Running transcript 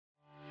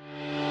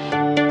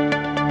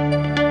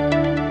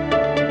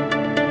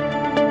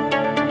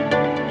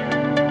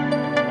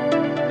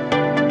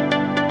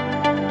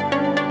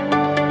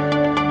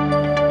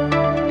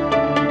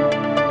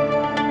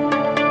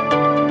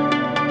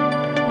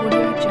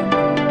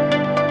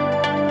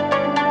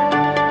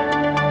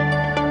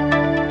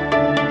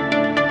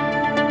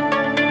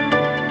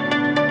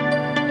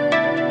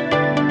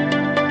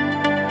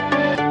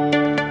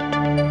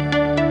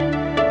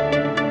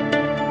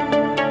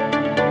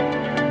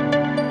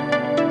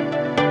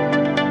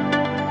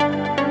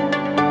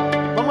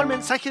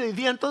mensaje de hoy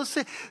día,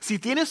 entonces, si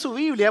tiene su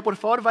Biblia, por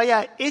favor, vaya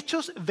a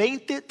Hechos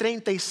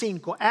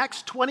 20:35,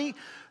 Acts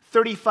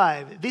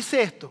 20:35.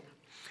 Dice esto.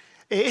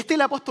 Este es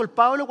el apóstol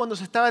Pablo cuando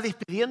se estaba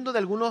despidiendo de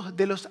algunos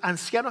de los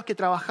ancianos que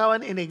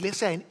trabajaban en la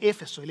iglesia en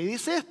Éfeso. Y le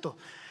dice esto.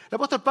 El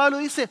apóstol Pablo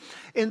dice,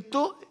 en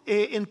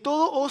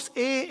todo os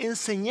he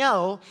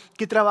enseñado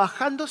que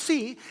trabajando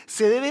así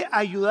se debe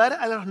ayudar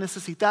a los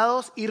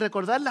necesitados y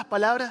recordar las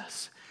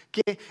palabras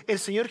que el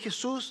Señor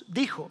Jesús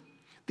dijo.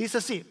 Dice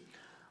así,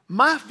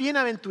 más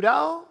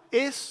bienaventurado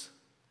es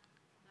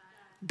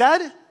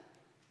dar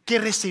que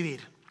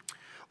recibir.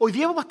 Hoy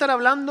día vamos a estar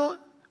hablando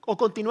o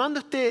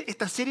continuando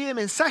esta serie de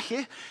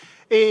mensajes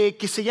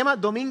que se llama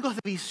Domingos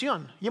de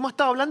Visión. Y hemos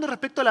estado hablando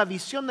respecto a la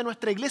visión de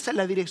nuestra iglesia,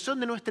 la dirección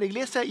de nuestra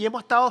iglesia, y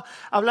hemos estado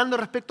hablando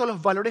respecto a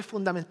los valores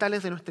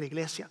fundamentales de nuestra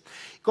iglesia.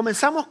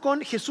 Comenzamos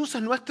con Jesús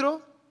es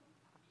nuestro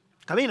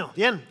camino,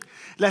 bien.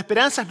 La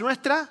esperanza es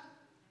nuestra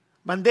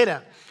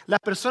bandera. Las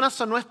personas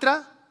son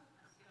nuestra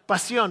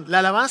pasión. La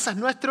alabanza es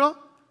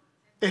nuestro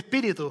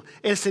espíritu.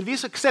 El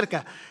servicio es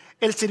cerca.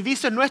 El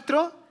servicio es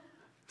nuestro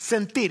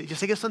sentir. Yo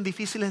sé que son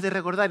difíciles de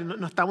recordar.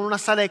 No estamos en una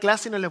sala de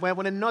clase y no les voy a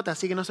poner notas,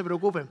 así que no se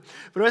preocupen.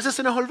 Pero a veces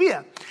se nos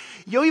olvida.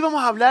 Y hoy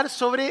vamos a hablar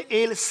sobre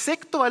el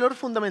sexto valor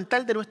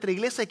fundamental de nuestra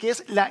iglesia, que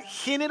es la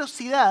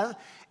generosidad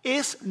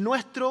es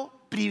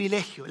nuestro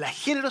privilegio. La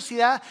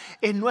generosidad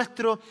es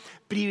nuestro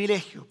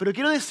privilegio. Pero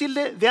quiero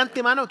decirle de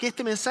antemano que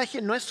este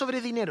mensaje no es sobre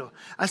dinero.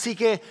 Así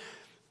que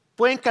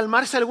pueden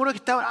calmarse algunos que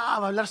están, va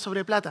a hablar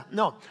sobre plata.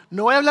 No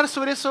voy a hablar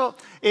sobre eso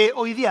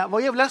hoy día.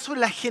 Voy a hablar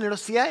sobre la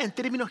generosidad en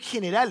términos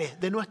generales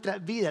de nuestra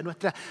vida,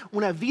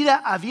 una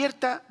vida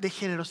abierta de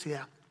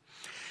generosidad.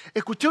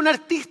 Escuché a un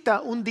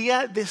artista un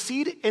día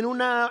decir en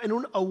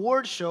un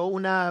award show,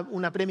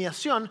 una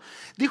premiación,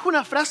 dijo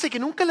una frase que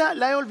nunca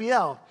la he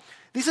olvidado.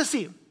 Dice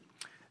así,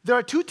 there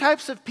are two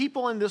types of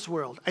people in this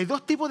world. Hay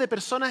dos tipos de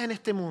personas en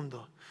este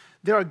mundo.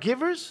 There are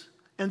givers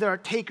and there are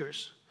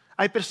takers.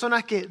 Hay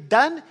personas que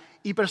dan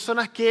y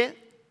personas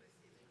que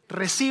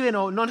reciben,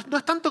 o no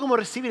es tanto como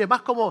recibir, es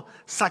más como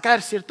sacar,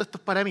 ¿cierto? Esto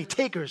es para mí,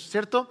 takers,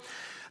 ¿cierto?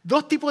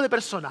 Dos tipos de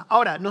personas.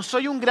 Ahora, no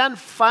soy un gran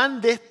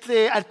fan de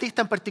este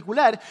artista en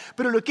particular,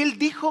 pero lo que él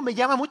dijo me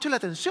llama mucho la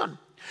atención.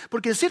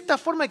 Porque en cierta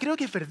forma creo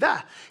que es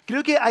verdad.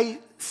 Creo que hay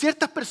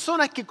ciertas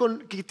personas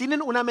que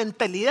tienen una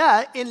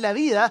mentalidad en la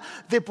vida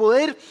de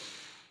poder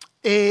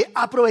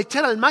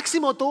aprovechar al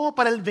máximo todo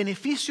para el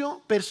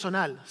beneficio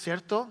personal,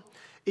 ¿cierto?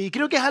 Y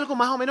creo que es algo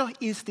más o menos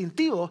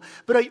instintivo,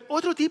 pero hay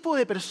otro tipo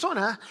de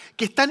personas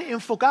que están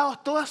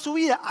enfocados toda su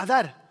vida a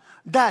dar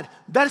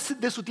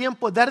de su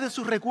tiempo, dar de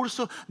sus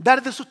recursos,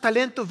 dar de sus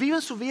talentos,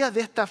 viven sus vidas de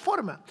esta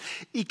forma.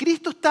 Y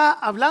Cristo está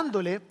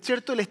hablándole,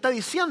 ¿cierto? Le está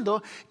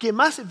diciendo que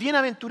más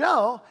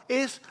bienaventurado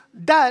es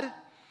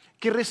dar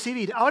que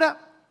recibir. Ahora,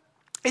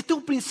 este es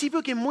un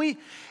principio que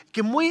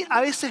es muy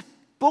a veces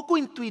poco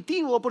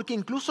intuitivo, porque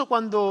incluso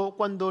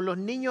cuando los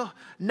niños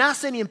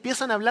nacen y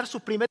empiezan a hablar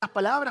sus primeras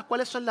palabras,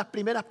 ¿cuáles son las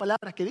primeras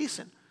palabras que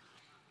dicen?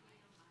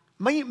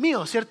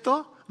 Mío,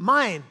 ¿cierto?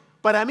 Mine,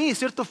 para mí,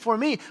 ¿cierto? For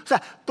me. O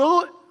sea,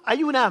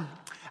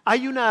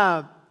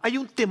 hay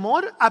un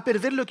temor a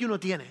perder lo que uno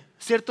tiene,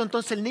 ¿cierto?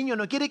 Entonces el niño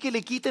no quiere que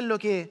le quiten lo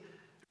que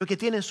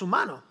tiene en su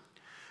mano.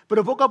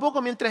 Pero poco a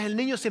poco, mientras el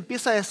niño se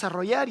empieza a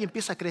desarrollar y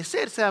empieza a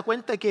crecer, se da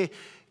cuenta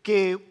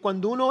que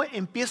cuando uno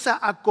empieza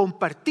a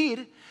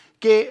compartir,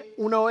 que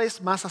uno es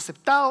más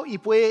aceptado y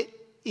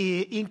puede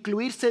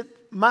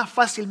incluirse más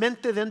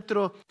fácilmente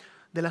dentro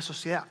de la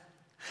sociedad.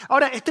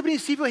 Ahora, este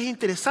principio es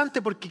interesante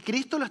porque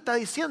Cristo lo está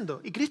diciendo.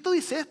 Y Cristo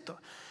dice esto.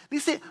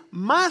 Dice,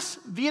 más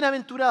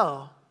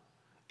bienaventurado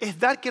es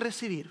dar que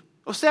recibir.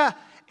 O sea,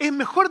 es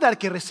mejor dar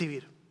que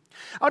recibir.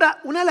 Ahora,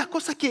 una de las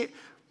cosas que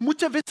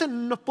muchas veces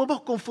nos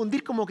podemos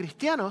confundir como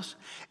cristianos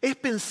es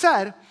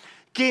pensar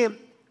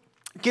que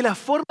la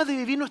forma de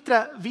vivir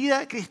nuestra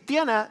vida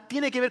cristiana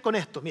tiene que ver con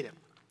esto.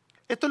 Miren.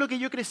 Esto es lo que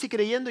yo crecí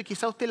creyendo y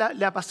quizá a usted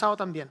le ha pasado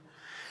también.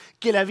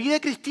 Que la vida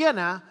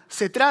cristiana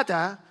se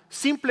trata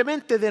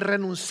simplemente de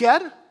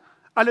renunciar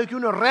a lo que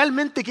uno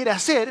realmente quiere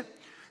hacer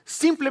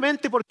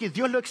simplemente porque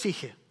Dios lo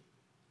exige.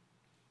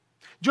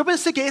 Yo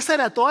pensé que esa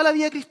era toda la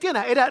vida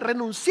cristiana, era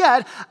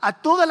renunciar a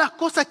todas las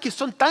cosas que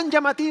son tan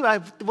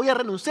llamativas. Voy a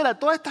renunciar a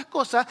todas estas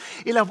cosas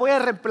y las voy a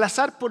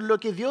reemplazar por lo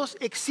que Dios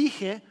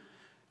exige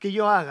que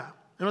yo haga.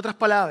 En otras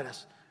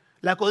palabras,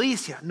 la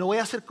codicia. No voy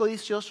a ser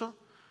codicioso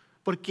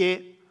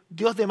porque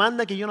Dios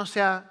demanda que yo no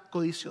sea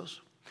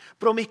codicioso.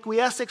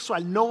 Promiscuidad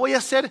sexual. No voy a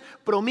ser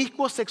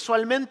promiscuo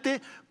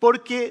sexualmente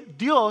porque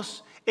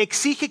Dios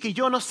exige que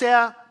yo no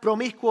sea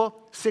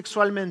promiscuo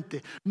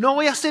sexualmente. No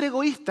voy a ser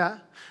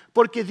egoísta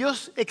porque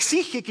Dios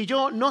exige que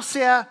yo no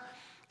sea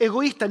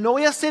egoísta. No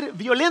voy a ser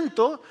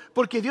violento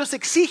porque Dios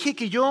exige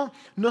que yo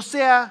no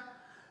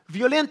sea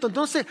violento.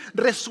 Entonces,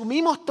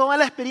 resumimos toda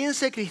la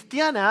experiencia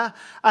cristiana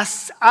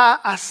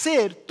a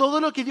hacer todo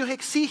lo que Dios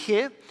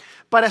exige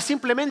para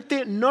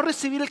simplemente no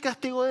recibir el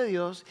castigo de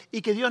Dios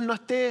y que Dios no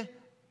esté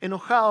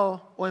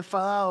enojado o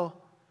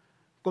enfadado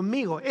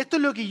conmigo. Esto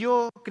es lo que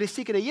yo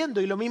crecí creyendo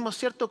y lo mismo es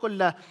cierto con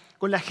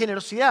la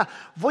generosidad.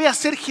 Voy a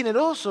ser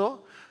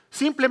generoso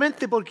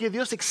simplemente porque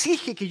Dios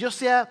exige que yo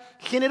sea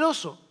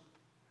generoso.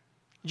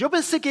 Yo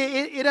pensé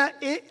que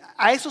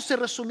a eso se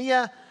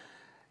resumía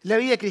la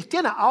vida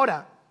cristiana.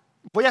 Ahora,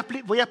 voy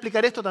a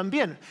explicar esto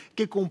también,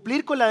 que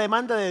cumplir con la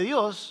demanda de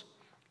Dios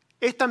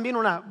es también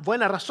una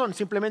buena razón,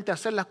 simplemente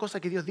hacer las cosas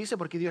que Dios dice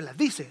porque Dios las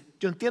dice.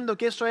 Yo entiendo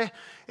que eso,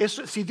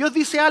 si Dios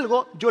dice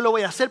algo, yo lo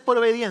voy a hacer por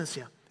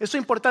obediencia. Eso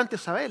es importante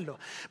saberlo.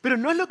 Pero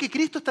no es lo que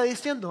Cristo está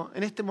diciendo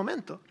en este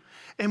momento.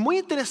 Es muy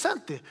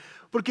interesante,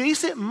 porque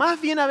dice, más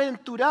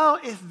bienaventurado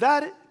es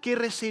dar que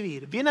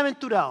recibir.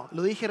 Bienaventurado,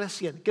 lo dije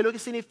recién. ¿Qué es lo que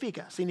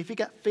significa?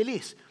 Significa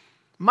feliz.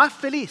 Más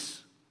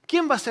feliz.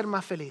 ¿Quién va a ser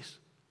más feliz?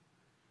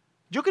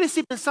 Yo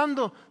crecí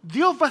pensando,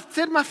 Dios va a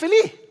ser más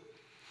feliz.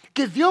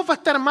 Que Dios va a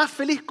estar más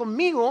feliz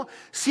conmigo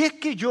si es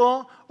que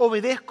yo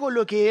obedezco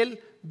lo que Él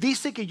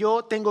dice que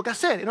yo tengo que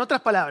hacer. En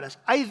otras palabras,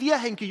 hay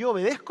días en que yo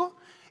obedezco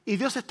y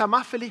Dios está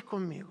más feliz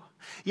conmigo.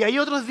 Y hay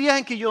otros días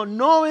en que yo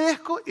no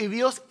obedezco y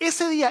Dios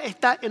ese día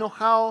está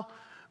enojado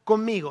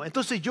conmigo.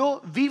 Entonces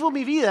yo vivo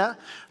mi vida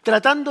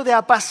tratando de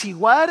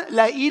apaciguar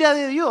la ira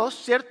de Dios,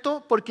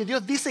 ¿cierto? Porque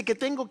Dios dice que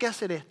tengo que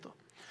hacer esto.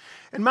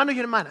 Hermanos y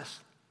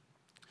hermanas,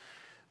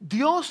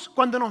 Dios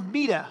cuando nos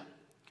mira,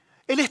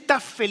 Él está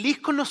feliz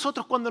con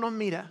nosotros cuando nos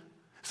mira.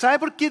 ¿Sabe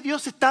por qué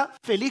Dios está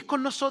feliz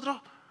con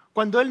nosotros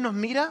cuando Él nos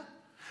mira?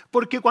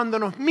 Porque cuando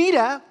nos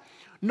mira,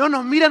 no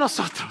nos mira a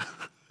nosotros.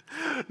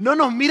 No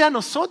nos mira a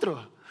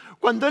nosotros.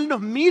 Cuando Él nos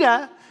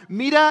mira,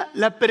 mira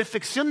la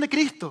perfección de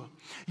Cristo.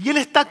 Y Él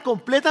está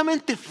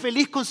completamente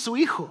feliz con su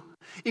Hijo.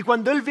 Y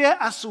cuando Él ve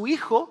a su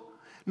Hijo,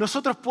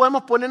 nosotros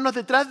podemos ponernos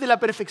detrás de la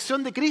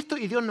perfección de Cristo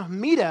y Dios nos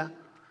mira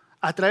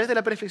a través de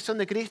la perfección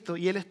de Cristo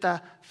y Él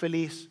está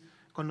feliz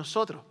con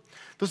nosotros.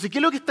 Entonces, ¿qué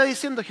es lo que está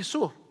diciendo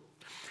Jesús?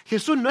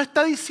 Jesús no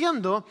está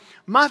diciendo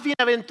más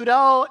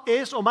bienaventurado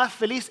es o más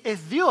feliz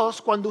es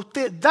Dios cuando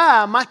usted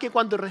da más que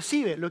cuando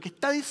recibe. Lo que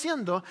está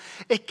diciendo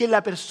es que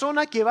la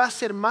persona que va a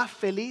ser más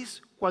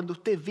feliz cuando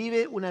usted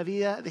vive una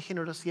vida de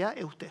generosidad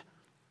es usted.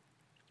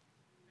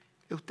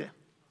 Es usted.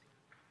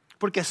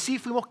 Porque así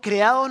fuimos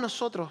creados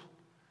nosotros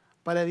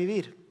para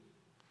vivir.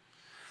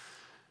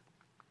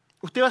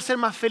 Usted va a ser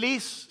más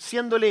feliz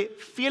siéndole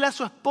fiel a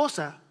su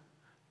esposa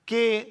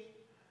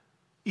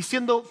y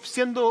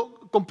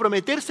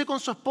comprometerse con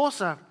su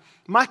esposa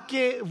más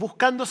que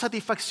buscando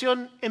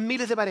satisfacción en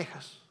miles de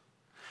parejas.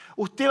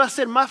 Usted va a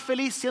ser más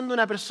feliz siendo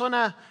una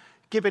persona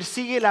que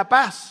persigue la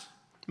paz,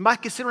 más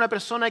que ser una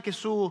persona que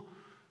su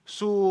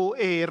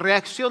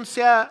reacción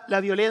sea la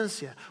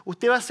violencia.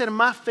 Usted va a ser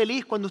más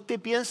feliz cuando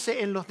usted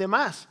piense en los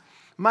demás,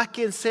 más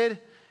que en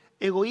ser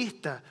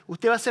egoísta.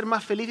 Usted va a ser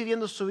más feliz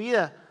viviendo su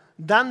vida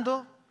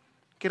dando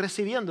que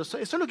recibiendo. Eso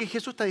es lo que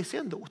Jesús está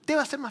diciendo. Usted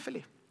va a ser más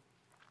feliz.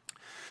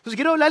 Entonces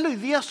quiero hablarle hoy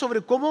día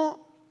sobre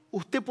cómo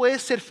usted puede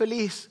ser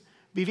feliz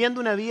viviendo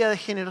una vida de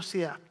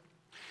generosidad.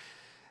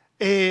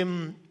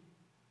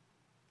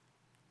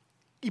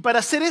 Y para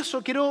hacer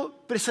eso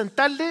quiero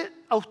presentarle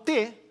a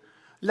usted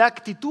la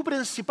actitud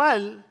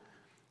principal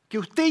que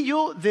usted y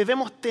yo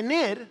debemos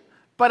tener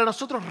para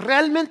nosotros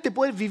realmente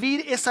poder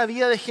vivir esa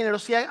vida de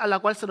generosidad a la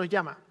cual se nos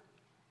llama.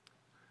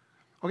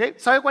 ¿Ok?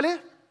 ¿Sabe cuál es?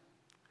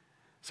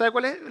 ¿Sabe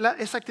cuál es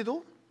esa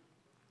actitud?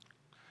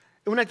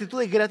 Es una actitud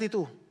de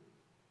gratitud.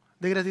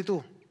 De gratitud.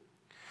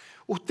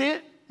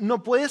 Usted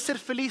no puede ser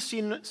feliz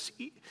si no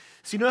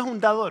es un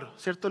dador,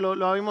 ¿cierto?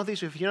 Lo habíamos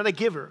dicho, if you're not a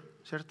giver,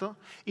 ¿cierto?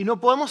 Y no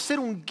podemos ser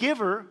un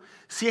giver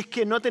si es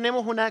que no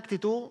tenemos una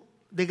actitud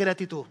de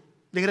gratitud,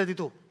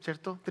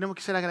 ¿cierto? Tenemos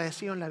que ser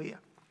agradecidos en la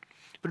vida.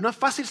 Pero no es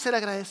fácil ser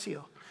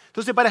agradecido.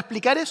 Entonces, para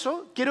explicar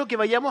eso, quiero que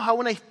vayamos a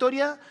una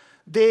historia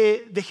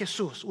de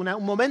Jesús, un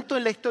momento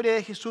en la historia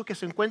de Jesús que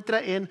se encuentra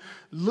en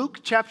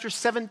Luke chapter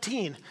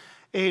 17.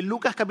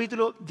 Lucas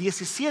capítulo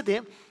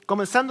 17,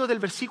 comenzando del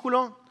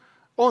versículo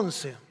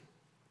 11.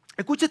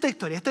 Escucha esta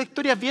historia. Esta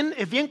historia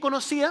es bien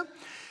conocida,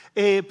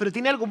 pero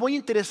tiene algo muy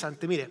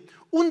interesante. Mire,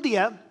 un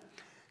día,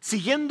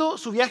 siguiendo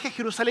su viaje a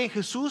Jerusalén,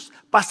 Jesús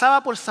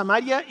pasaba por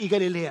Samaria y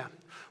Galilea.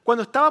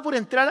 Cuando estaba por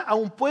entrar a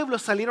un pueblo,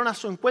 salieron a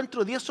su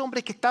encuentro 10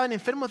 hombres que estaban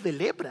enfermos de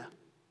lepra.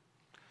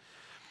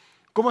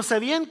 Como se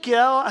habían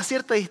quedado a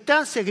cierta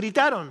distancia,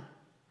 gritaron: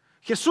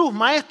 Jesús,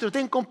 Maestro,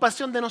 ten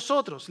compasión de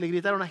nosotros, le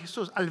gritaron a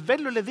Jesús. Al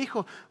verlo les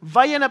dijo: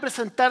 vayan a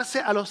presentarse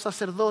a los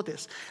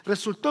sacerdotes.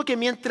 Resultó que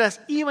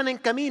mientras iban en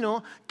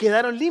camino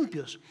quedaron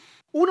limpios.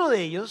 Uno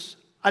de ellos,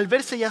 al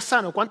verse ya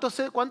sano, ¿cuánto?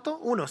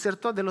 Uno,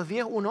 ¿cierto? De los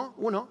 10,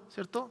 uno,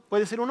 ¿cierto?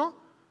 ¿Puede ser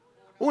uno?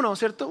 Uno,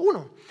 ¿cierto?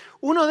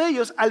 Uno de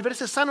ellos, al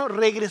verse sano,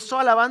 regresó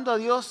alabando a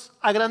Dios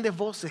a grandes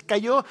voces.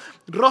 Cayó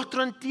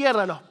rostro en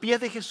tierra a los pies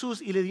de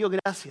Jesús y le dio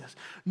gracias.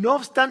 No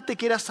obstante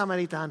que era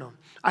samaritano.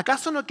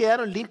 ¿Acaso no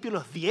quedaron limpios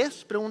los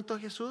 10? Preguntó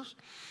Jesús.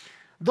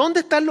 ¿Dónde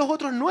están los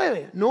otros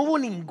 9? ¿No hubo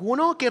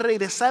ninguno que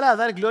regresara a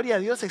dar gloria a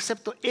Dios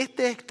excepto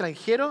este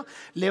extranjero?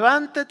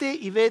 Levántate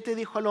y vete,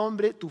 dijo al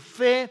hombre, tu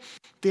fe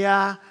te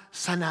ha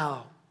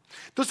sanado.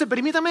 Entonces,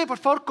 permítame, por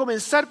favor,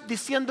 comenzar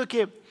diciendo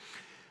que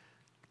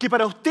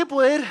para usted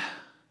poder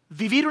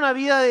vivir una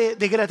vida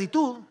de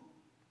gratitud,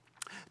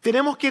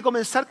 tenemos que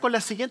comenzar con la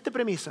siguiente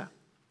premisa.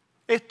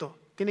 Esto,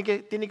 tiene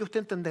que usted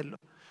entenderlo.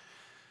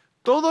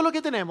 Todo lo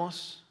que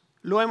tenemos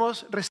lo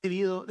hemos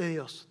recibido de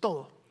Dios.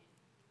 Todo.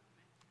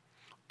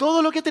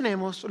 Todo lo que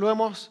tenemos lo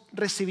hemos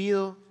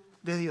recibido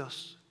de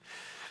Dios.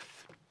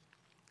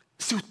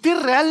 Si usted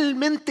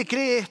realmente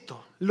cree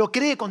esto, lo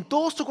cree con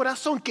todo su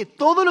corazón, que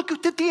todo lo que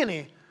usted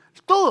tiene,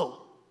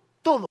 todo,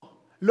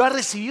 lo ha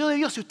recibido de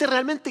Dios. Si usted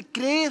realmente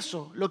cree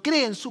eso, lo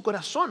cree en su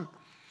corazón,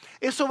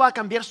 eso va a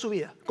cambiar su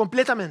vida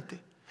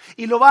completamente.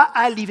 Y lo va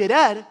a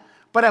liberar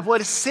para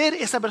poder ser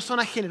esa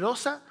persona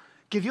generosa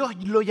que Dios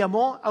lo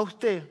llamó a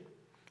usted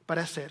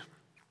para ser.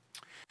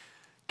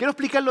 Quiero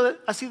explicarlo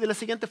así de la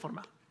siguiente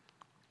forma.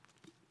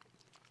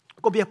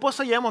 Con mi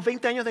esposa llevamos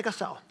 20 años de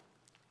casados.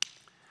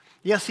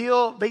 Y ha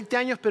sido 20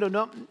 años, pero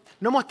no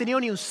hemos tenido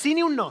ni un sí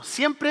ni un no.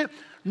 Siempre,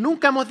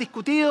 nunca hemos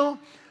discutido.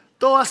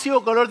 Todo ha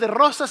sido color de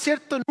rosa,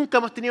 ¿cierto? Nunca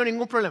hemos tenido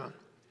ningún problema.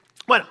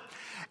 Bueno,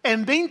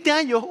 en 20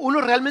 años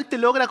uno realmente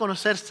logra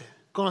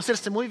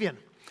conocerse muy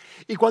bien.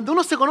 Y cuando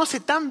uno se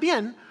conoce tan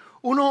bien,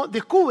 uno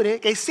descubre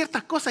que hay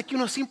ciertas cosas que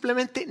uno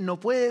simplemente no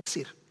puede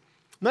decir.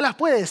 No las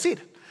puede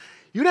decir.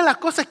 Y una de las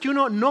cosas que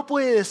uno no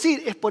puede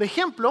decir es, por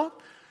ejemplo,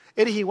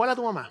 eres igual a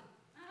tu mamá.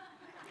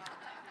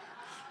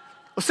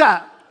 O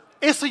sea,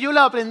 eso yo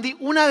lo aprendí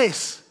una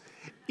vez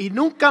y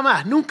nunca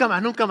más,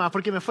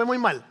 porque me fue muy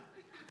mal.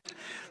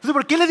 Entonces,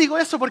 ¿por qué le digo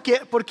eso?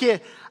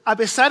 Porque a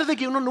pesar de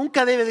que uno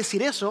nunca debe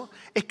decir eso,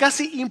 es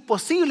casi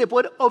imposible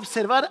poder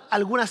observar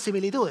algunas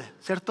similitudes,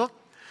 ¿cierto?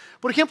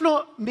 Por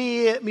ejemplo,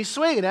 mi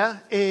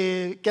suegra,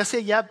 que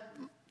hace ya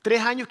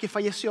 3 años que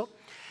falleció,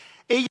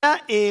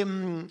 ella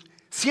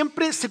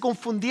siempre se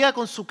confundía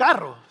con su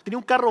carro. Tenía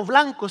un carro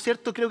blanco,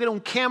 ¿cierto? Creo que era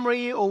un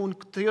Camry o un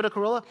Toyota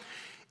Corolla.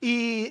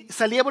 Y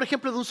salía, por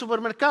ejemplo, de un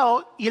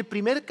supermercado y el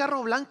primer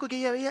carro blanco que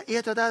ella veía,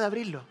 ella trataba de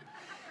abrirlo.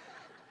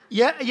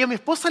 Y a mi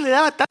esposa le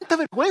daba tanta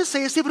vergüenza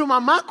y decía, pero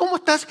mamá, ¿cómo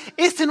estás?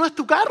 Ese no es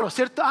tu carro,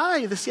 ¿cierto?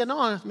 Y decía,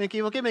 no, me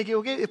equivoqué.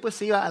 Y después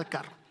se iba al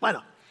carro.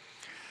 Bueno,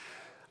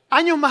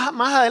 años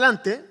más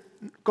adelante,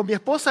 con mi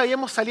esposa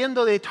íbamos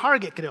saliendo de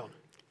Target, creo.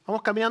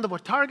 Vamos caminando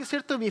por Target,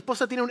 ¿cierto? Y mi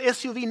esposa tiene un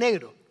SUV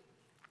negro.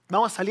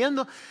 Vamos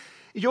saliendo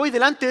y yo voy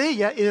delante de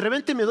ella y de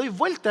repente me doy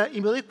vuelta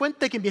y me doy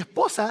cuenta que mi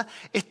esposa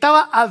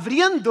estaba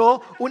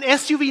abriendo un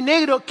SUV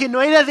negro que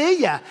no era de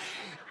ella.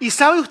 Y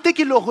 ¿sabe usted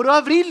que logró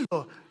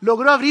abrirlo?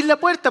 Logró abrir la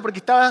puerta porque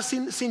estaba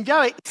sin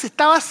llave. Y se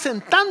estaba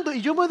sentando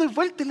y yo me doy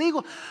vuelta y le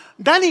digo,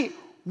 Dani,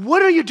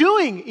 what are you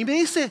doing? Y me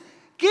dice,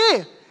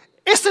 ¿qué?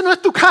 Ese no es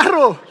tu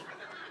carro.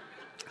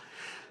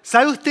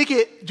 ¿Sabe usted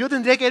que yo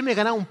tendría que haberme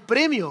ganado un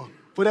premio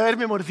por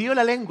haberme mordido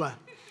la lengua?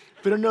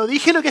 Pero no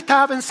dije lo que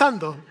estaba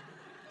pensando,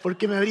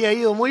 porque me habría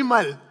ido muy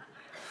mal.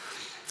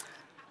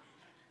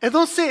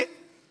 Entonces,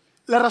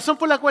 la razón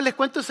por la cual les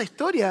cuento esa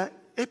historia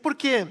es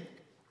porque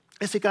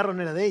ese carro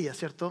no era de ella,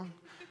 ¿cierto?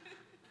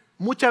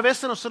 Muchas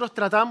veces nosotros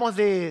tratamos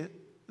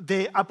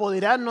de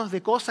apoderarnos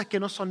de cosas que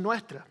no son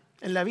nuestras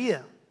en la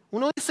vida.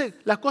 Uno dice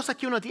las cosas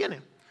que uno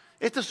tiene.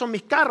 Estos son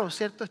mis carros,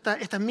 ¿cierto? Esta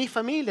es mi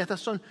familia, estas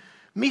son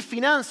mis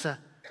finanzas,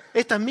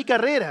 esta es mi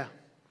carrera,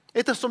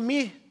 estas son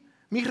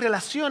mis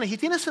relaciones y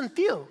tiene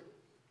sentido.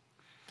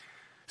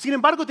 Sin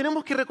embargo,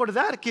 tenemos que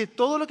recordar que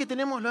todo lo que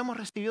tenemos lo hemos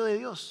recibido de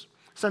Dios.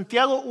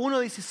 Santiago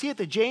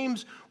 1:17,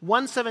 James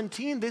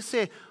 1:17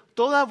 dice,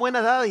 toda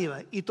buena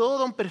dádiva y todo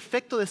don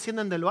perfecto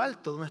descienden de lo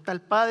alto, donde está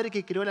el Padre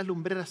que creó las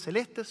lumbreras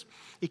celestes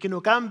y que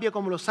no cambia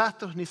como los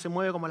astros ni se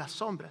mueve como las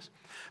sombras.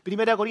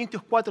 1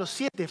 Corintios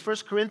 4:7,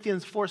 1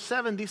 Corinthians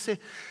 4:7 dice,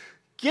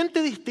 ¿quién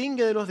te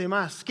distingue de los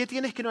demás? ¿Qué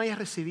tienes que no hayas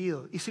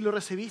recibido? Y si lo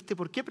recibiste,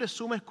 ¿por qué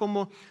presumes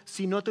como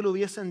si no te lo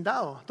hubiesen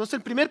dado? Entonces,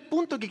 el primer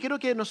punto que quiero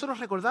que nosotros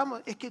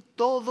recordamos es que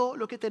todo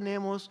lo que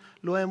tenemos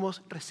lo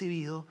hemos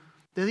recibido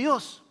de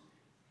Dios.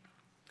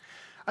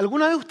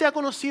 ¿Alguna vez usted ha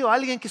conocido a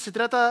alguien que se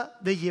trata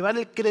de llevar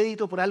el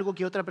crédito por algo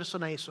que otra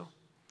persona hizo?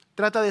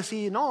 Trata de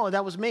decir, no,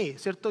 that was me,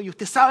 ¿cierto? Y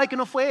usted sabe que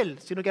no fue él,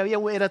 sino que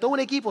era todo un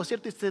equipo,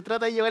 ¿cierto? Y se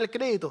trata de llevar el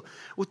crédito.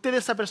 ¿Usted de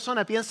esa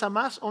persona piensa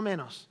más o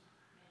menos?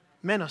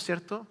 Menos,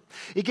 ¿cierto?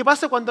 ¿Y qué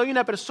pasa cuando hay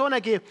una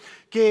persona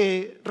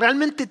que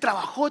realmente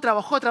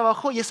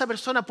trabajó y esa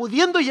persona,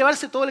 pudiendo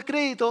llevarse todo el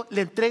crédito,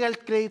 le entrega el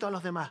crédito a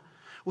los demás?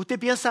 ¿Usted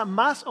piensa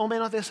más o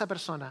menos de esa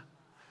persona?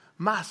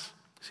 Más,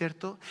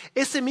 ¿cierto?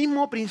 Ese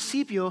mismo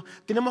principio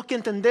tenemos que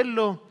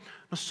entenderlo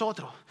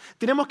nosotros.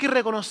 Tenemos que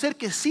reconocer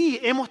que sí,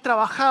 hemos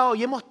trabajado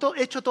y hemos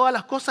hecho todas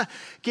las cosas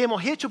que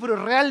hemos hecho, pero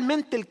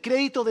realmente el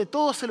crédito de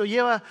todo se lo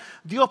lleva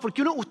Dios.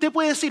 Porque usted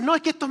puede decir, no,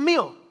 es que esto es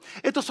mío.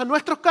 Estos son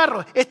nuestros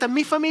carros, esta es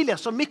mi familia,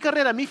 son mis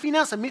carreras, mis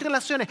finanzas, mis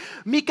relaciones,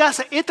 mi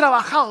casa. He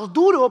trabajado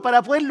duro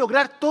para poder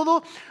lograr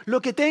todo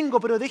lo que tengo,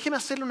 pero déjeme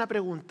hacerle una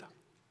pregunta.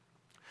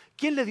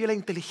 ¿Quién le dio la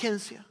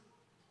inteligencia?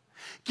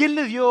 ¿Quién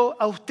le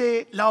dio a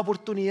usted la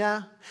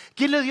oportunidad?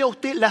 ¿Quién le dio a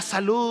usted la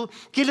salud?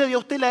 ¿Quién le dio a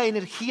usted la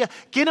energía?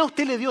 ¿Quién a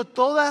usted le dio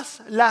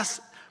todas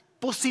las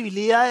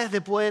posibilidades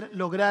de poder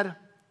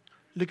lograr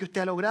lo que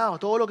usted ha logrado?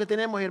 Todo lo que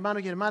tenemos,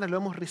 hermanos y hermanas, lo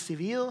hemos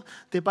recibido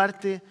de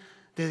parte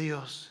de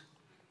Dios.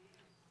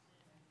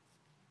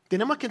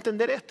 Tenemos que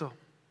entender esto.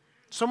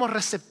 Somos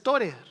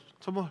receptores.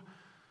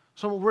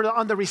 We're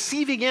on the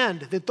receiving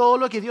end de todo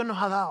lo que Dios nos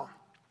ha dado.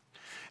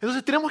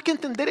 Entonces tenemos que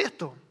entender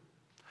esto.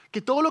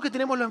 Que todo lo que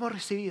tenemos lo hemos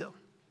recibido.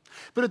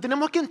 Pero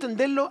tenemos que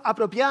entenderlo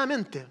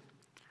apropiadamente,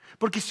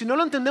 porque si no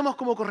lo entendemos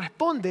como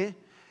corresponde,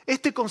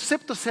 este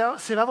concepto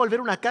se va a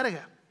volver una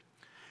carga.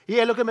 Y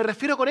a lo que me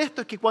refiero con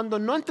esto es que cuando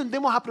no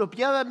entendemos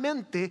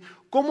apropiadamente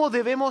cómo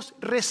debemos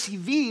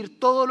recibir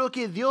todo lo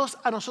que Dios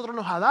a nosotros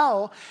nos ha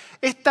dado,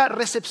 esta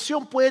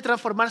recepción puede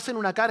transformarse en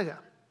una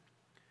carga.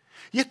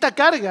 Y esta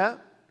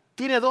carga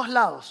tiene dos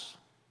lados.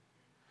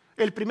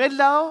 El primer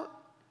lado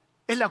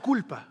es la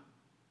culpa,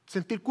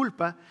 sentir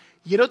culpa,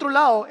 y el otro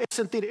lado es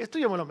sentir, esto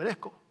yo me lo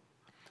merezco.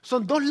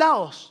 Son dos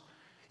lados,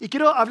 y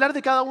quiero hablar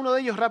de cada uno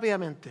de ellos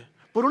rápidamente.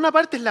 Por una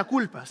parte es la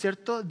culpa,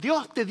 ¿cierto?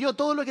 Dios te dio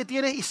todo lo que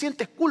tienes y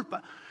sientes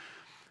culpa.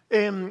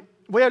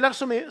 Voy a hablar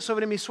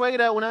sobre mi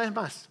suegra una vez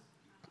más,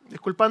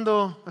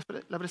 disculpando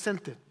la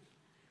presente.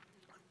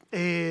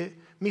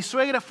 Mi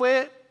suegra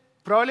fue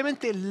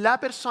probablemente la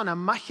persona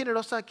más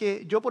generosa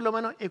que yo por lo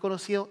menos he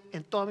conocido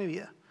en toda mi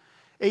vida.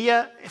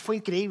 Ella fue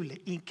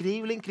increíble,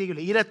 increíble,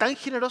 increíble. Y era tan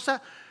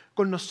generosa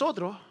con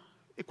nosotros,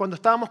 cuando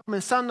estábamos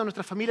comenzando,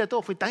 nuestra familia,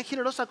 todo, fue tan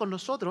generosa con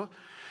nosotros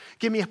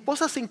que mi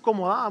esposa se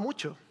incomodaba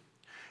mucho.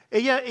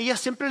 Ella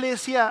siempre le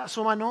decía a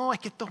su mamá, no, es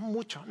que esto es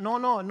mucho.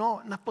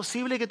 No es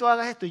posible que tú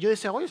hagas esto. Y yo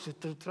decía, oye,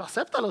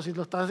 acéptalo si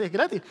lo estás haciendo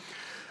gratis.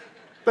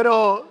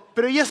 Pero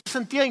ella se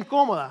sentía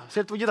incómoda,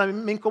 ¿cierto? Yo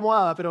también me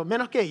incomodaba, pero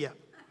menos que ella.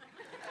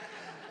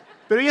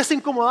 Pero ella se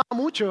incomodaba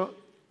mucho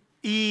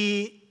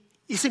y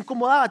se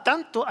incomodaba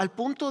tanto al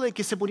punto de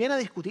que se ponían a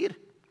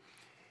discutir.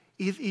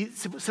 Y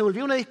se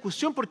volvía una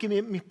discusión porque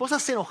mi esposa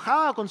se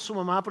enojaba con su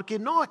mamá porque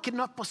no, es que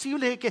no es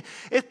posible que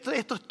esto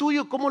es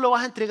tuyo, ¿cómo lo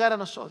vas a entregar a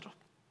nosotros?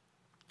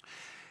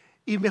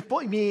 Y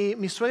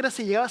mi suegra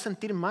se llegaba a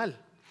sentir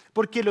mal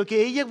porque lo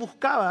que ella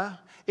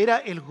buscaba era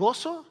el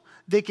gozo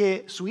de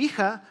que su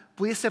hija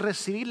pudiese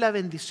recibir la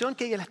bendición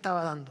que ella le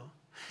estaba dando.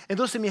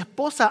 Entonces mi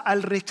esposa,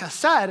 al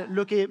rechazar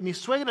lo que mi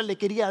suegra le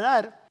quería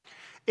dar,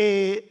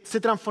 se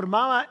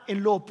transformaba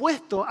en lo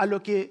opuesto a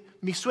lo que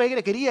mi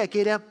suegra quería, que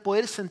era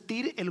poder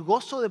sentir el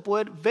gozo de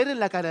poder ver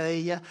en la cara de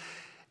ella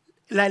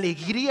la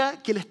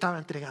alegría que le estaba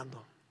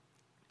entregando.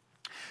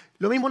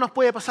 Lo mismo nos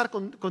puede pasar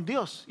con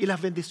Dios y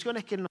las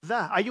bendiciones que Él nos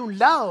da. Hay un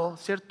lado,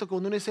 ¿cierto?,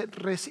 cuando uno dice,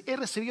 he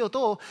recibido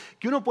todo,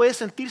 que uno puede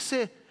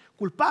sentirse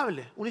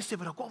culpable. Uno dice,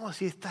 pero ¿cómo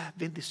si estas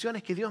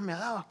bendiciones que Dios me ha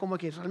dado es como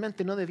que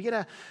realmente no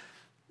debiera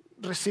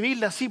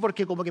recibirla así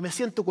porque como que me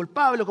siento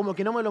culpable, como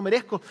que no me lo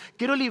merezco?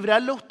 Quiero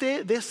librarlo a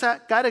usted de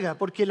esa carga,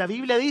 porque la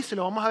Biblia dice,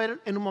 lo vamos a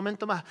ver en un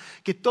momento más,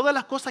 que todas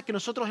las cosas que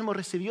nosotros hemos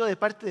recibido de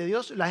parte de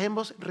Dios, las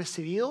hemos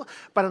recibido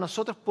para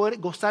nosotros poder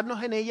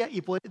gozarnos en ella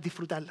y poder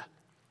disfrutarla.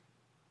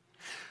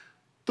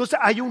 Entonces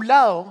hay un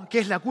lado que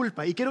es la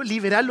culpa y quiero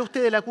liberarlo a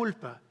usted de la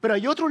culpa, pero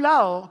hay otro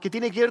lado que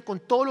tiene que ver con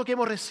todo lo que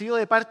hemos recibido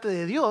de parte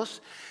de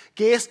Dios,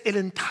 que es el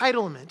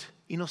entitlement.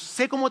 Y no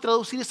sé cómo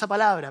traducir esa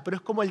palabra, pero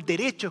es como el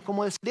derecho, es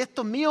como decir,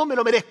 esto es mío, me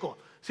lo merezco,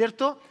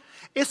 ¿cierto?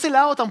 Ese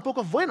lado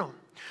tampoco es bueno,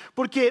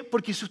 porque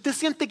si usted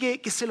siente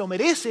que se lo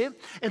merece,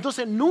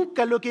 entonces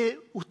nunca lo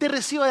que usted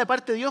reciba de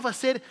parte de Dios va a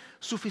ser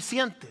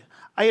suficiente.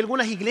 Hay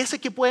algunas iglesias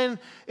que pueden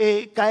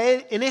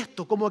caer en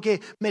esto, como que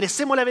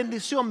merecemos la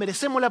bendición,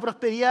 merecemos la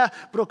prosperidad,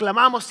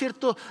 proclamamos,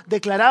 ¿cierto?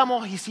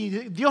 Declaramos, y si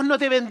Dios no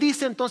te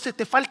bendice, entonces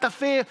te falta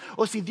fe,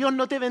 o si Dios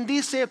no te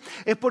bendice,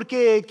 es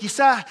porque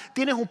quizás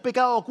tienes un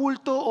pecado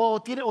oculto o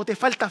te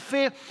falta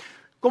fe.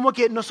 Como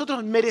que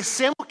nosotros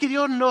merecemos que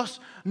Dios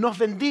nos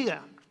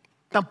bendiga.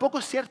 Tampoco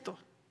es cierto,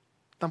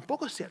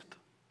 tampoco es cierto.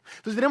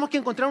 Entonces tenemos que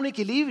encontrar un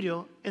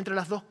equilibrio entre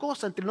las dos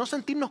cosas, entre no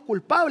sentirnos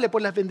culpables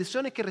por las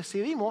bendiciones que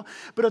recibimos,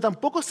 pero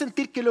tampoco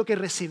sentir que lo que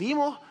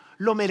recibimos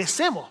lo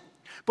merecemos.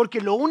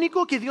 Porque lo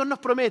único que Dios nos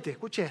promete,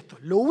 escuche esto,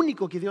 lo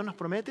único que Dios nos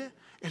promete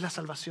es la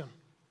salvación.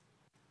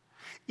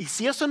 Y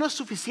si eso no es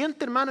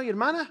suficiente, hermanos y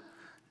hermanas,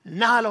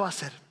 nada lo va a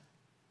hacer.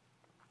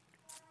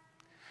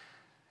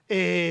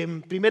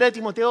 Primera de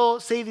Timoteo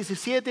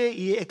 6:17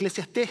 y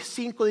Eclesiastés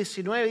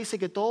 5:19 dice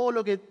que todo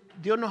lo que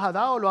Dios nos ha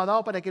dado, lo ha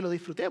dado para que lo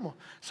disfrutemos.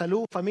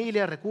 Salud,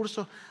 familia,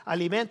 recursos,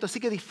 alimentos, así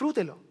que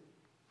disfrútelo.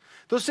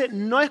 Entonces,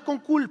 no es con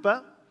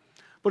culpa,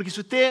 porque si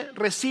usted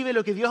recibe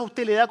lo que Dios a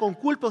usted le da con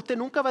culpa, usted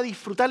nunca va a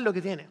disfrutar lo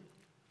que tiene.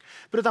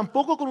 Pero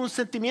tampoco con un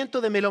sentimiento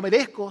de me lo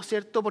merezco,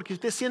 ¿cierto? Porque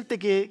usted siente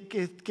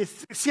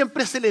que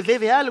siempre se le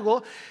debe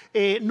algo,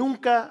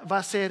 nunca va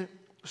a ser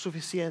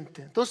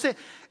suficiente. Entonces,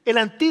 el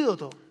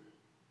antídoto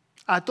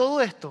a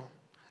todo esto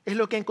es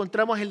lo que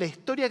encontramos en la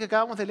historia que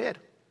acabamos de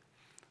leer,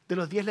 de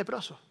los 10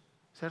 leprosos,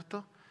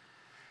 ¿cierto?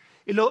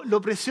 Y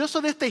lo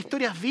precioso de estas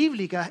historias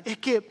bíblicas es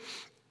que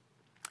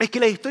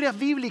las historias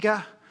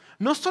bíblicas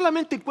no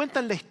solamente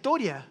cuentan la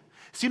historia,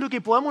 sino que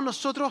podamos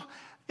nosotros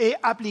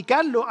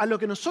aplicarlo a lo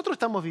que nosotros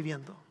estamos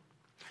viviendo.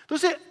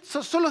 Entonces,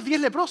 son los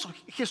 10 leprosos.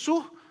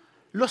 Jesús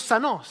los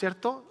sanó,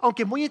 ¿cierto?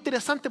 Aunque es muy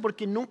interesante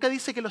porque nunca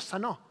dice que los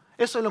sanó.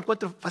 Eso lo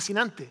encuentro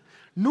fascinante.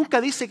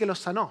 Nunca dice que los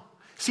sanó.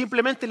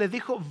 Simplemente les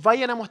dijo,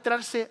 vayan a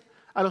mostrarse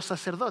a los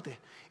sacerdotes.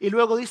 Y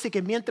luego dice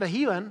que mientras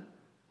iban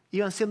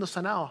siendo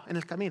sanados en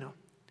el camino.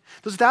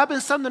 Entonces estaba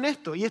pensando en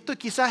esto, y esto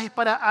quizás es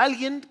para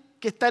alguien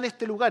que está en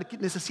este lugar, que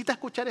necesita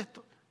escuchar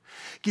esto.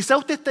 Quizás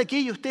usted está aquí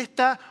y usted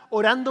está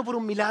orando por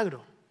un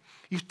milagro,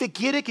 y usted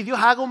quiere que Dios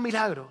haga un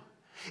milagro.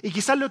 Y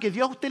quizás lo que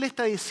Dios a usted le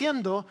está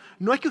diciendo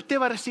no es que usted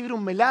va a recibir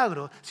un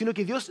milagro, sino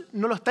que Dios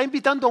no lo está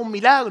invitando a un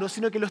milagro,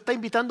 sino que lo está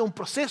invitando a un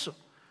proceso.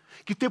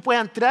 Que usted pueda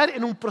entrar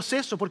en un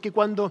proceso, porque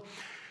cuando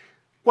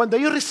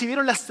ellos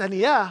recibieron la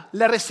sanidad,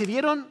 la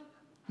recibieron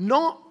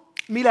no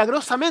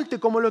milagrosamente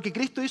como lo que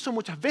Cristo hizo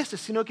muchas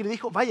veces, sino que le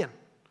dijo, vayan.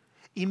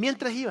 Y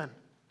mientras iban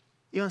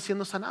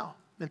siendo sanados.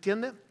 ¿Me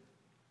entiende?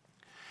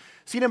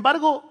 Sin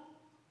embargo,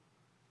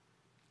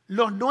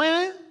 los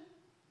 9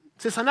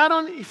 se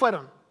sanaron y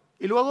fueron.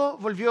 Y luego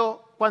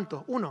volvió,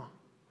 ¿cuánto? 1.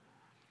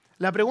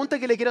 La pregunta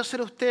que le quiero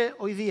hacer a usted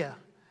hoy día,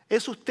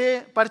 ¿es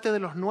usted parte de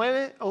los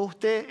 9 o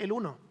usted el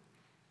 1?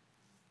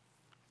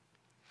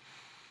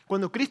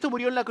 Cuando Cristo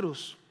murió en la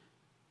cruz,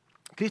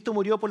 Cristo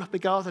murió por los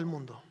pecados del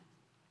mundo.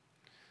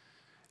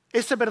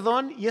 Ese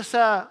perdón y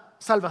esa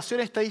salvación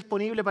está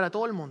disponible para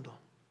todo el mundo.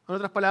 En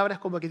otras palabras,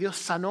 como que Dios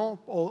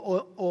sanó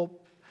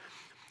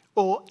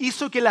o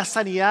hizo que la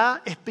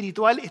sanidad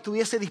espiritual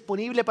estuviese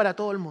disponible para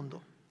todo el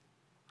mundo.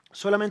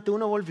 Solamente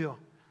uno volvió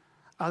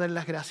a dar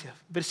las gracias.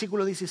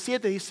 Versículo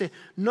 17 dice,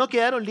 ¿no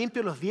quedaron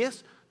limpios los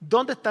 10?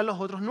 ¿Dónde están los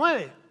otros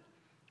 9?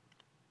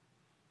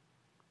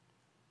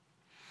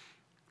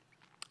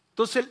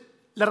 Entonces,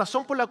 la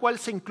razón por la cual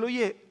se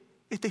incluye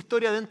esta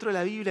historia dentro de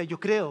la Biblia, yo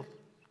creo,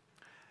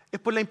 es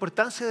por la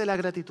importancia de la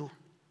gratitud.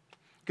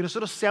 Que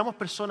nosotros seamos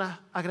personas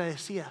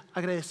agradecidas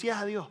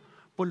a Dios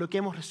por lo que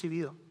hemos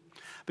recibido.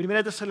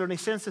 Primera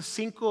Tesalonicenses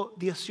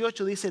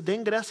 5:18 dice,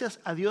 den gracias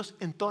a Dios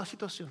en toda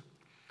situación,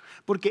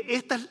 porque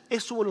esta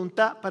es su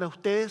voluntad para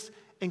ustedes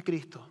en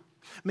Cristo.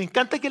 Me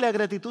encanta que la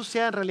gratitud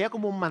sea en realidad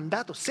como un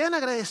mandato. Sean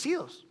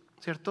agradecidos,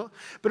 ¿cierto?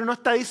 Pero no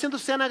está diciendo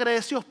sean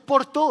agradecidos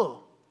por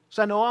todo. O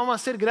sea, no vamos a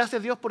hacer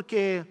gracias a Dios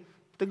porque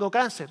tengo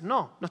cáncer.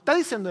 No está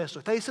diciendo eso.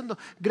 Está diciendo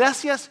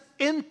gracias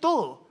en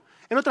todo.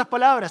 En otras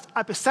palabras,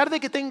 a pesar de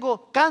que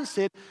tengo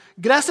cáncer,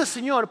 gracias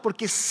Señor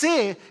porque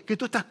sé que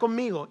tú estás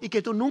conmigo y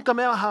que tú nunca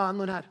me vas a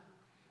abandonar.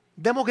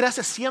 Demos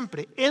gracias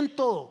siempre, en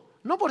todo.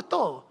 No por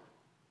todo,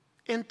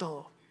 en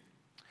todo.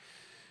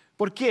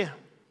 ¿Por qué?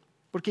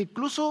 Porque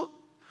incluso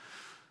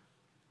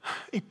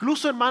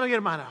hermano y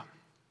hermana,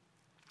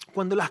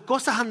 cuando las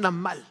cosas andan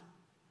mal,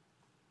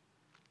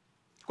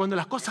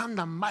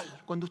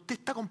 cuando usted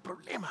está con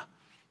problemas,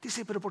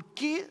 dice, pero ¿por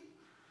qué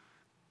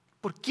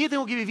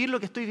tengo que vivir lo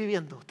que estoy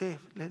viviendo? A usted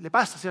le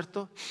pasa,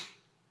 ¿cierto?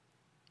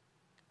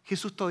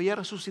 Jesús todavía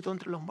resucitó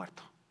entre los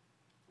muertos.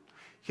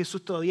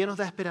 Jesús todavía nos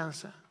da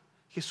esperanza.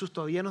 Jesús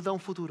todavía nos da un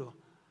futuro.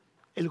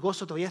 El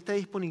gozo todavía está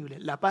disponible.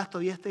 La paz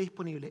todavía está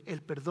disponible.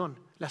 El perdón,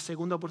 la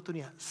segunda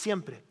oportunidad,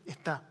 siempre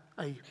está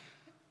ahí.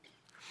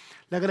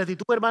 La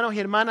gratitud, hermanos y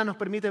hermanas, nos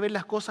permite ver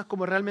las cosas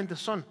como realmente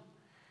son.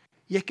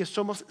 Y es que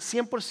somos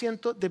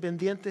 100%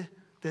 dependientes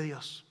de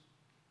Dios.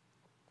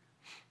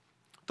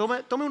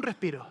 Tome un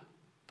respiro.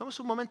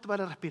 Tómese un momento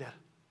para respirar.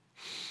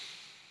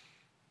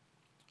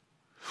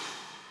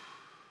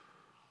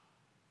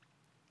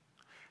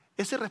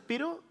 Ese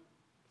respiro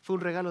fue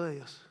un regalo de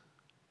Dios.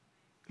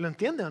 ¿Lo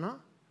entiende o no?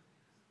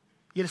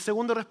 ¿Y el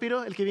segundo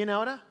respiro, el que viene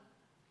ahora?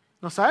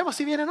 No sabemos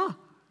si viene o no.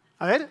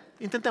 A ver,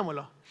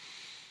 intentémoslo.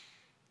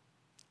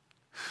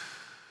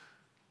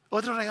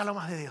 Otro regalo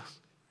más de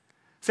Dios.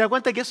 ¿Se da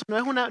cuenta que eso no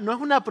es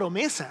una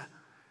promesa?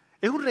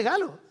 Es un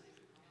regalo.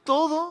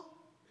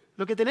 Todo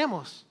lo que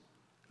tenemos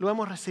lo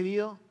hemos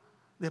recibido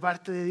de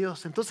parte de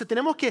Dios. Entonces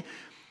tenemos que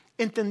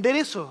entender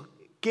eso,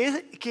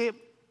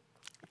 que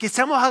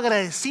seamos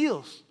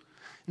agradecidos.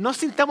 No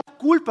sintamos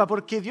culpa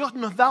porque Dios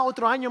nos da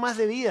otro año más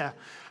de vida,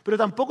 pero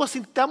tampoco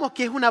sintamos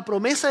que es una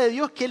promesa de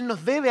Dios que Él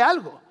nos debe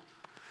algo.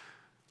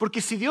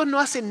 Porque si Dios no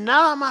hace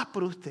nada más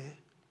por usted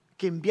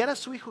que enviar a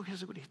su Hijo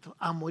Jesucristo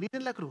a morir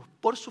en la cruz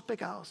por sus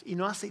pecados y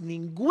no hace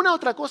ninguna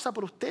otra cosa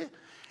por usted,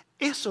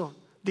 eso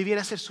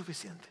debiera ser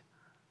suficiente.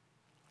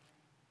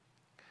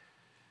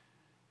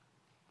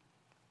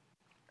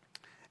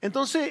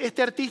 Entonces,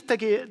 este artista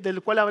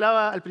del cual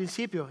hablaba al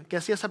principio, que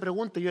hacía esa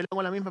pregunta, yo le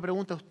hago la misma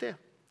pregunta a usted.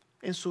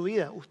 En su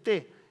vida,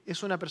 ¿usted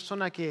es una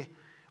persona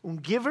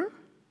un giver,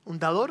 un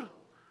dador,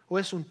 o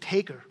es un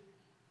taker?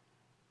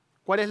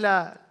 ¿Cuál es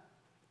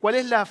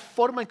la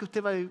forma en que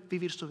usted va a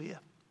vivir su vida?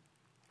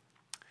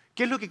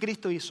 ¿Qué es lo que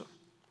Cristo hizo?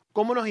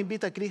 ¿Cómo nos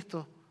invita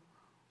Cristo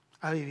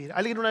a vivir?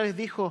 Alguien una vez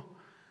dijo,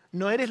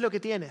 no eres lo que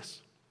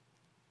tienes,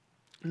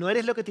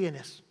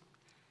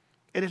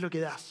 eres lo que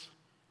das.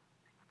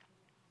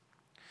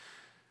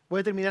 Voy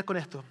a terminar con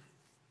esto.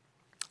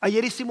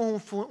 Ayer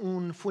hicimos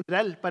un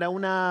funeral para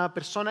una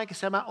persona que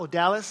se llama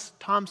Odalis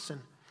Thompson.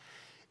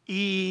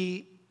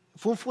 Y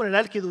fue un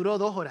funeral que duró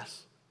 2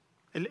 horas.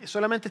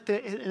 Solamente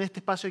en este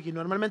espacio aquí.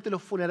 Normalmente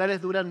los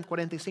funerales duran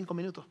 45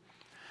 minutos.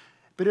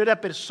 Pero era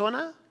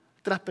persona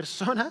tras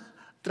persona,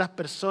 tras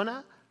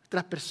persona,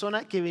 tras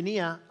persona que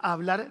venía a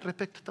hablar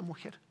respecto a esta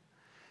mujer.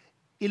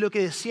 Y lo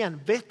que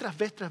decían vez tras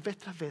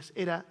vez,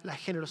 era la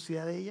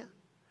generosidad de ella.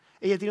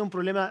 Ella tiene un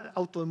problema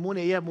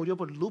autoinmune, ella murió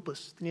por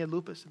lupus, tenía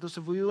lupus.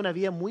 Entonces vivió una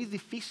vida muy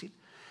difícil.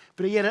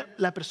 Pero ella era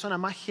la persona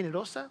más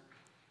generosa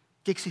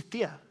que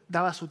existía.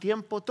 Daba su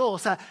tiempo, todo. O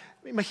sea,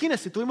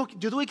 imagínense,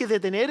 yo tuve que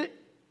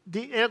detener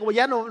Era como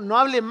ya no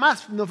hablen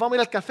más, nos vamos a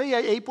ir al café y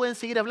ahí pueden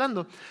seguir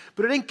hablando.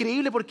 Pero era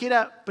increíble porque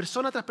era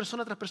persona tras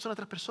persona, tras persona,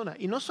 tras persona.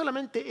 Y no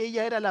solamente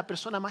ella era la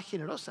persona más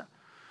generosa,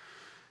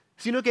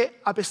 sino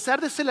que a pesar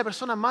de ser la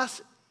persona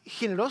más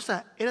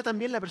generosa, era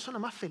también la persona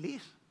más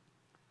feliz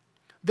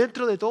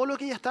dentro de todo lo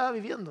que ella estaba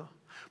viviendo.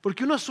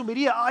 Porque uno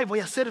asumiría, ay, voy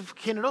a ser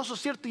generoso,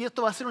 ¿cierto? Y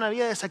esto va a ser una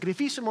vida de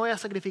sacrificio, me voy a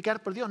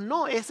sacrificar por Dios.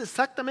 No, es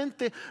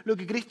exactamente lo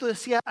que Cristo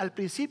decía al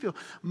principio.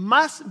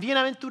 Más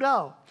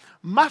bienaventurado,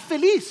 más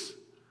feliz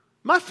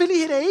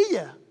era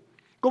ella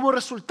como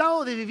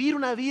resultado de vivir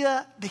una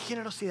vida de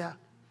generosidad.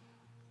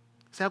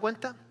 ¿Se da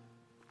cuenta?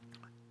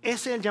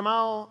 Ese es el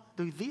llamado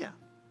de hoy día.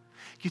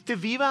 Que usted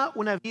viva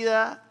una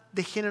vida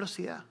de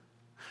generosidad.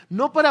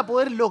 No para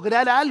poder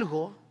lograr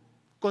algo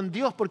con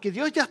Dios, porque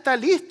Dios ya está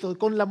listo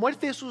con la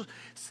muerte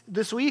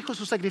de su Hijo,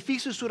 su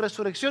sacrificio y su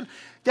resurrección.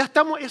 Ya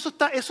estamos, eso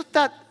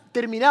está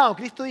terminado.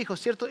 Cristo dijo,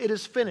 ¿cierto? It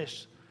is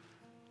finished.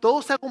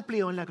 Todo se ha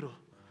cumplido en la cruz.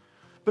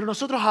 Pero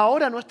nosotros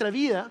ahora nuestra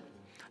vida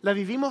la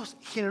vivimos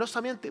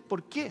generosamente.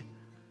 ¿Por qué?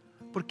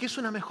 Porque es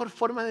una mejor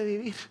forma de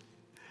vivir.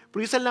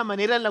 Porque esa es la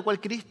manera en la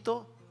cual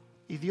Cristo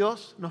y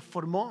Dios nos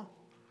formó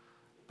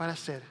para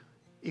ser.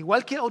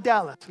 Igual que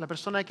O'Dallas, la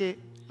persona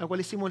la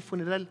cual hicimos el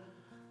funeral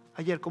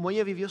ayer, como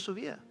ella vivió su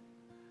vida.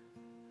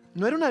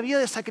 No era una vida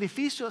de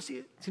sacrificio,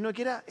 así, sino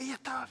que ella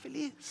estaba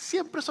feliz,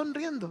 siempre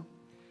sonriendo.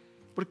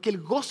 Porque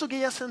el gozo que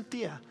ella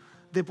sentía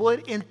de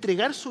poder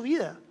entregar su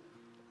vida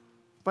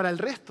para el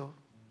resto,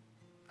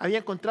 había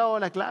encontrado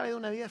la clave de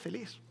una vida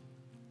feliz.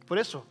 Por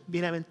eso,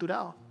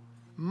 bienaventurado,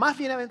 más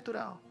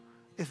bienaventurado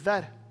es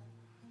dar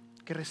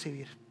que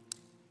recibir.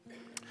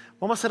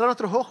 Vamos a cerrar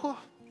nuestros ojos.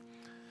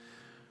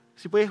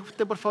 Si puede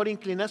usted, por favor,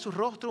 inclinar su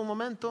rostro un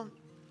momento.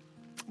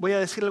 Voy a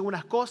decir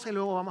algunas cosas y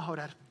luego vamos a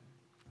orar.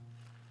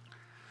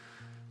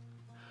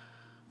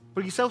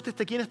 Porque quizás usted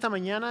está aquí en esta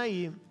mañana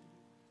y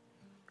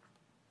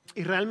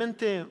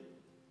realmente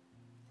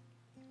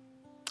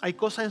hay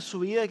cosas en su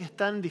vida que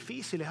están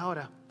difíciles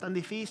ahora, tan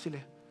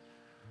difíciles.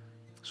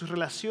 Sus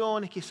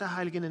relaciones, quizás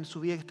alguien en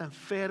su vida que está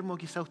enfermo,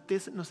 quizás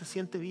usted no se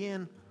siente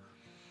bien,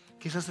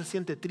 quizás se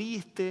siente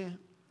triste,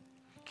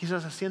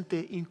 quizás se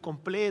siente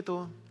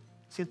incompleto,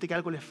 siente que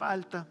algo le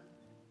falta.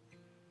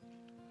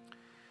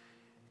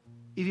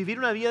 Y vivir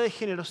una vida de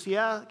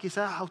generosidad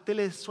quizás a usted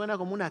le suena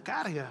como una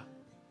carga,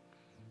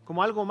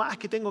 como algo más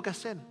que tengo que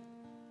hacer.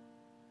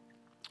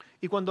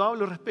 Y cuando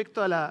hablo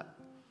respecto a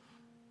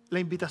la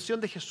invitación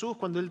de Jesús,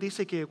 cuando Él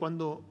dice que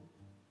cuando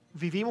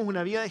vivimos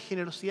una vida de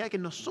generosidad, que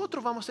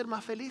nosotros vamos a ser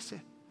más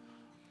felices,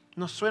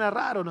 nos suena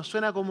raro, nos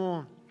suena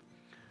como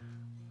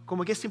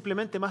que es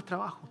simplemente más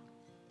trabajo.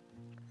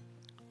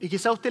 Y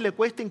quizá a usted le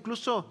cueste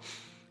incluso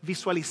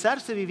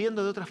visualizarse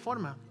viviendo de otra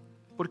forma,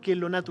 porque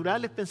lo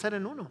natural es pensar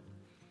en uno.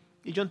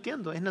 Y yo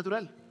entiendo, es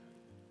natural.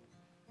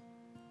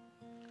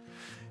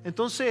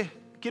 Entonces,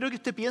 quiero que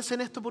usted piense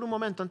en esto por un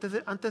momento,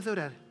 antes de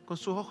orar, con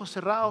sus ojos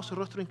cerrados, su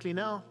rostro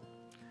inclinado.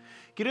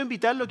 Quiero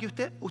invitarlo a que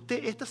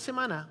usted esta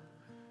semana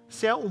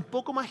sea un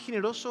poco más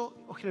generoso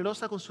o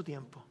generosa con su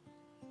tiempo.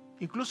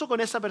 Incluso con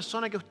esa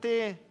persona que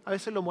usted a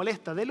veces lo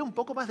molesta, dele un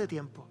poco más de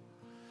tiempo.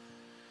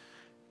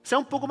 Sea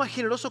un poco más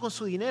generoso con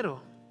su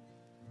dinero.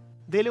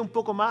 Dele un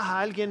poco más a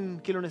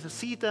alguien que lo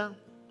necesita.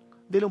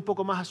 Dele un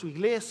poco más a su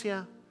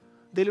iglesia.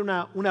 Dele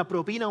una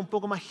propina un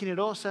poco más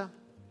generosa.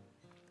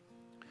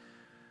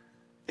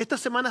 Esta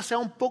semana sea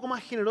un poco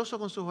más generoso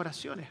con sus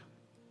oraciones.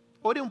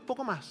 Ore un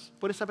poco más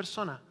por esa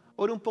persona.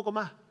 Ore un poco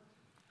más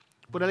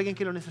por alguien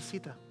que lo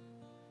necesita.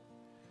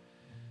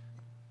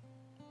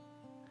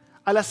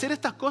 Al hacer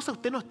estas cosas,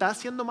 usted no está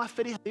haciendo más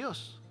feliz a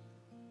Dios.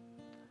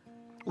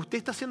 Usted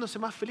está haciéndose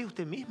más feliz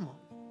usted mismo.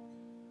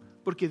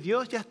 Porque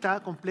Dios ya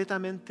está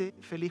completamente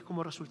feliz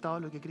como resultado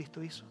de lo que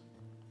Cristo hizo.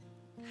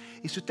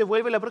 Y si usted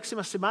vuelve la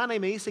próxima semana y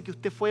me dice que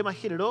usted fue más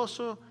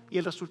generoso y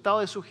el resultado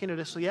de su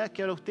generosidad es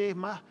que ahora usted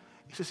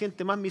se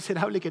siente más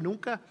miserable que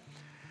nunca,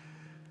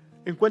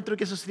 encuentro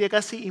que eso sería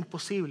casi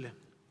imposible.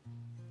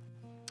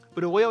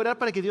 Pero voy a orar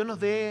para que Dios nos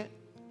dé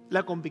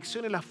la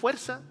convicción y la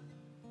fuerza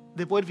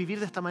de poder vivir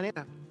de esta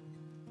manera,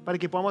 para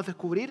que podamos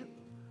descubrir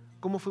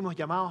cómo fuimos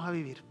llamados a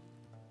vivir.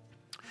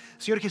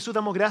 Señor Jesús,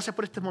 damos gracias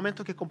por estos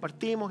momentos que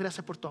compartimos,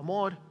 gracias por tu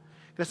amor,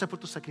 gracias por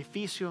tu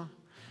sacrificio,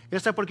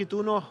 gracias porque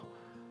tú nos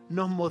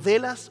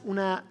modelas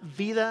una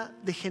vida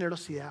de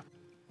generosidad,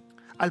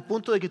 al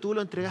punto de que tú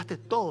lo entregaste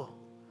todo,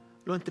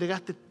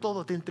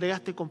 te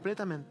entregaste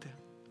completamente.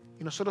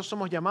 Y nosotros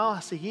somos llamados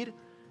a seguir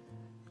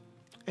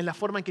en la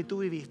forma en que tú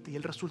viviste. Y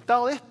el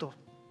resultado de esto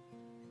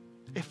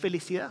es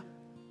felicidad.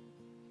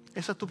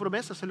 Esa es tu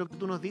promesa, eso es lo que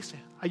tú nos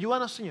dices.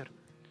 Ayúdanos, Señor,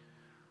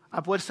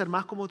 a poder ser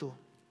más como tú.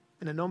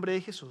 En el nombre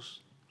de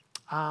Jesús.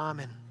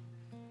 Amén.